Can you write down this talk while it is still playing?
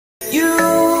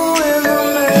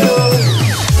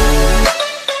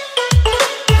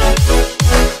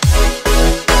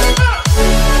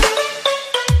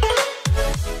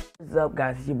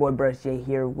guys? It's your boy Brush J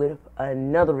here with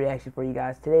another reaction for you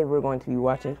guys. Today we're going to be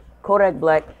watching Kodak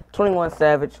Black, 21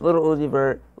 Savage, Lil Uzi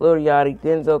Vert, Lil Yachty,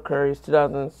 Denzel Curry's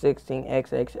 2016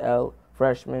 XXL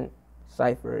Freshman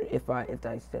CYPHER. If I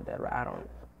said that right,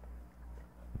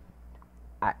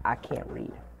 I can't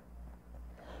read.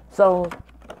 So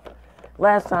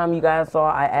last time you guys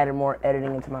saw, I added more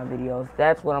editing into my videos.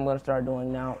 That's what I'm going to start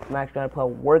doing now. I'm actually going to put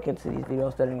work into these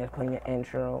videos, starting as putting an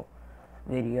intro,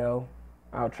 video,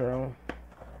 outro.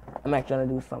 I'm actually going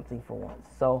to do something for once.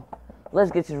 So let's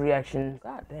get to the reaction.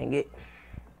 God dang it.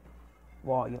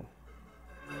 Volume.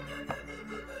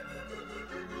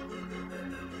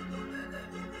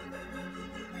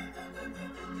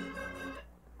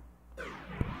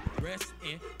 Rest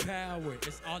in power,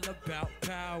 it's all about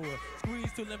power.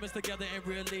 Squeeze two lemons together and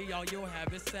really all you'll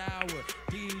have is sour.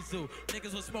 Diesel,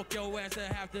 niggas will smoke your ass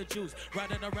and have the juice.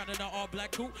 Riding around in an all black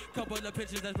coupe, couple of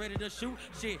pitches that's ready to shoot.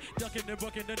 Shit, ducking and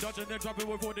bucking and dodging and dropping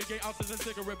with 48 ounces and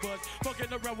cigarette butts.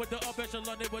 Fucking around with the up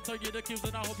echelon, it will turn you to cubes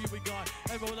and I hope you be gone.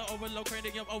 Ebola overload,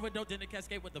 cranium overdose, in the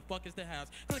cascade, what the fuck is the house?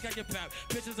 Click I get pap,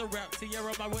 bitches a rap,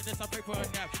 Sierra my witness, I pray for a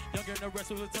nap. Younger than the rest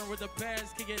will return with the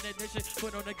past, kicking ignition,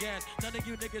 put on the gas. None of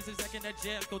you niggas is acting that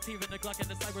jazz, go TV and the Glock and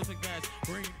the Cyber gas.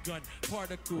 Green gun,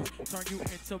 particles, turn you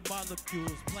into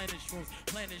molecules. Planet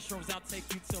shrooms, I'll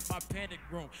take you to my panic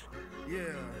room.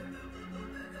 Yeah.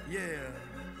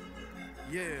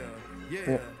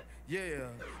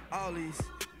 All these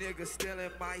niggas stealing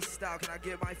my style. Can I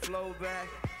get my flow back?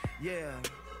 Yeah.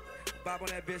 Bob on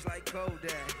that bitch like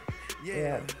Kodak.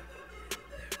 Yeah.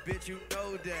 Bitch, you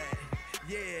know that.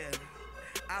 Yeah.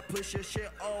 I push your shit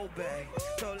all back.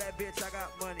 Told that bitch I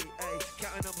got money, ayy.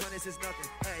 Counting them hundreds is nothing,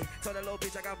 ayy. Told that little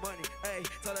bitch I got money, ayy.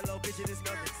 Told that little bitch it is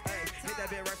nothing, ayy. Hit that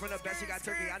bitch right from the back, she got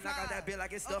turkey. I knock out that bitch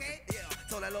like it's stuffing, yeah.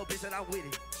 Told that little bitch that I'm with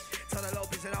it. Told that little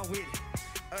bitch that I'm with it,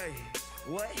 ayy.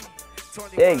 What?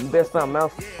 Hey, you best something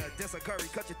else. Yeah, this a Curry,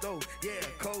 cut your throat. Yeah,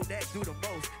 Kodak do the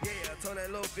most. Yeah, told that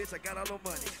little bitch I got all the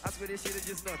money. I swear this shit is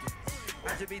just nothing.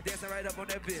 I should be dancing right up on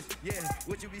that bitch. Yeah,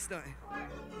 would you be stunting?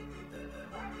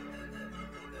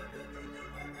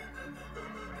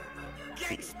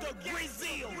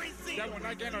 That one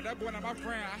I gained on that boy, not my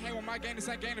friend. I hang with my gang, the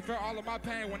same gang that felt all of my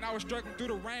pain. When I was struggling through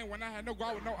the rain, when I had no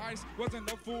guard with no ice, wasn't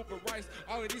no food but rice.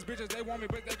 All of these bitches, they want me,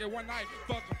 but they get one night.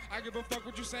 Fuck them, I give a fuck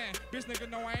what you saying. Bitch nigga,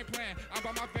 no, I ain't playing. I'm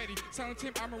by my fatty, selling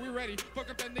team armor, we ready. Fuck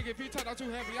up that nigga, if he turned out too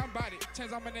heavy, I'm body.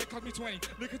 Chains on my neck cost me 20.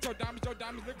 Look at your diamonds look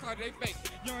like they fake.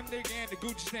 Young nigga in the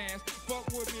Gucci stands. Fuck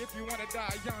with me if you wanna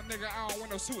die. Young nigga, I don't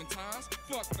want no suit and ties.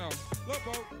 Fuck no. Look,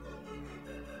 bro.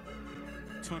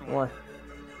 21.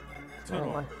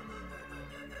 21.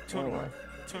 21.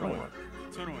 21.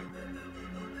 21.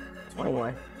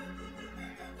 21.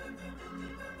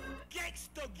 I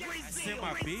sent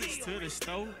my bitch to the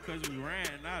store cause we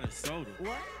ran out of soda.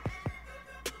 What?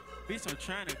 Bitch, I'm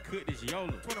trying to cook this YOLO.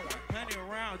 100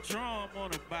 round drum on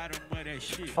the bottom of that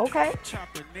shit. Okay. Chop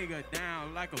a nigga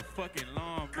down like a fucking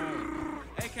lawnmower.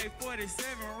 AK-47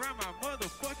 around my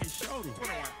motherfucking shoulder.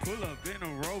 Pull up in a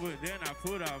Rover, then I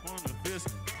put up on the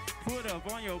pistol. Put up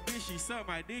on your bitch, she suck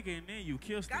my dick and then you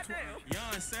kissed her.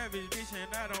 Young savage bitch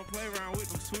and I don't play around with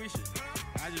them switches.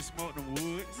 I just smoke them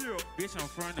woods. Bitch, I'm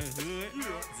from the hood.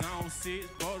 Zone 6,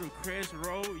 bought the Crest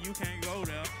Road, you can't go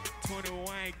there.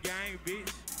 21 gang,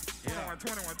 bitch. 21.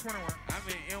 I'm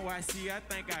in NYC, I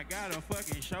think I got a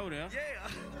fucking show there.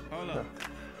 Hold up.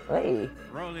 Hey.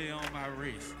 Roll it on my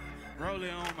wrist. Roll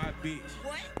it on my bitch.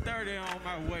 What? 30 on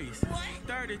my waist. What?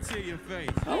 30 to your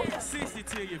face. Oh. 60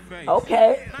 to your face.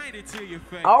 Okay. 90 to your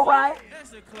face. All right.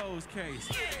 That's a closed case.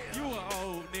 You an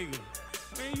old nigga.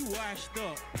 Man, you washed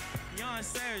up. Young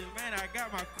Savage, man, I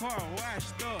got my car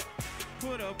washed up.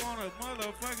 Put up on a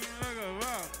motherfucking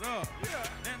up.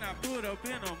 Then I put up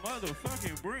in a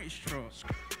motherfucking Brinks truck.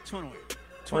 21.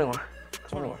 21.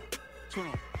 21.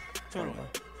 21. 21.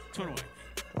 21.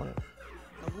 21.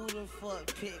 Who the fuck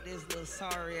picked this little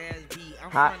sorry ass beat? I'm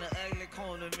Hot. from the ugly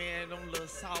corner, man, them little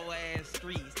sour ass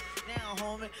streets. Now,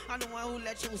 homie, I'm the one who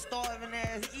let your starving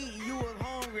ass eat. You was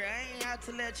hungry, I ain't have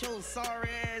to let your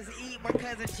sorry ass eat. My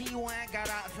cousin G1 got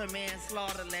out for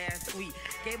manslaughter last week.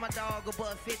 Gave my dog a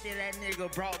 $1.50, that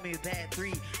nigga brought me back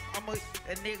 3. I'm a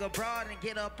nigga broad and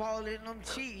get up all in them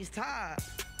cheese tied.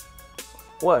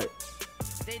 What?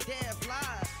 They dead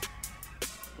flies.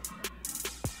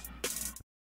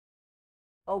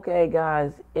 Okay,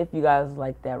 guys, if you guys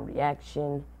like that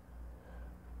reaction,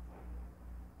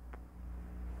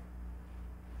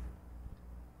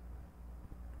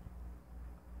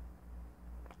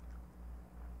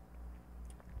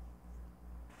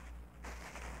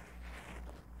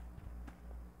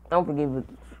 don't forget,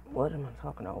 what am I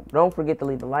talking about? Don't forget to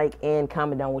leave a like and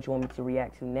comment down what you want me to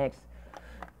react to next.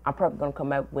 I'm probably gonna come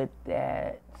back with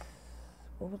that.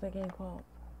 What was that game called?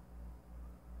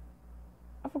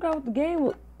 I forgot what the game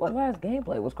was. What last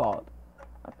gameplay was called?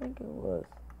 I think it was.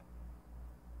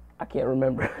 I can't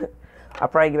remember. I'll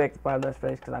probably get back to Five Nights at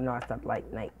Freddy's because I know I stopped like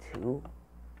night 2.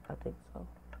 I think so.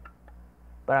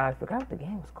 But I forgot what the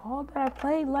game was called that I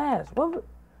played last.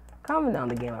 Comment down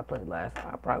the game I played last.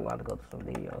 I'll probably have to go through some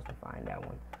videos to find that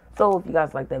one. So if you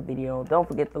guys like that video, don't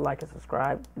forget to like and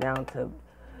subscribe. Down to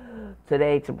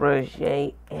today to Brush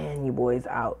J, and you boys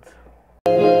out.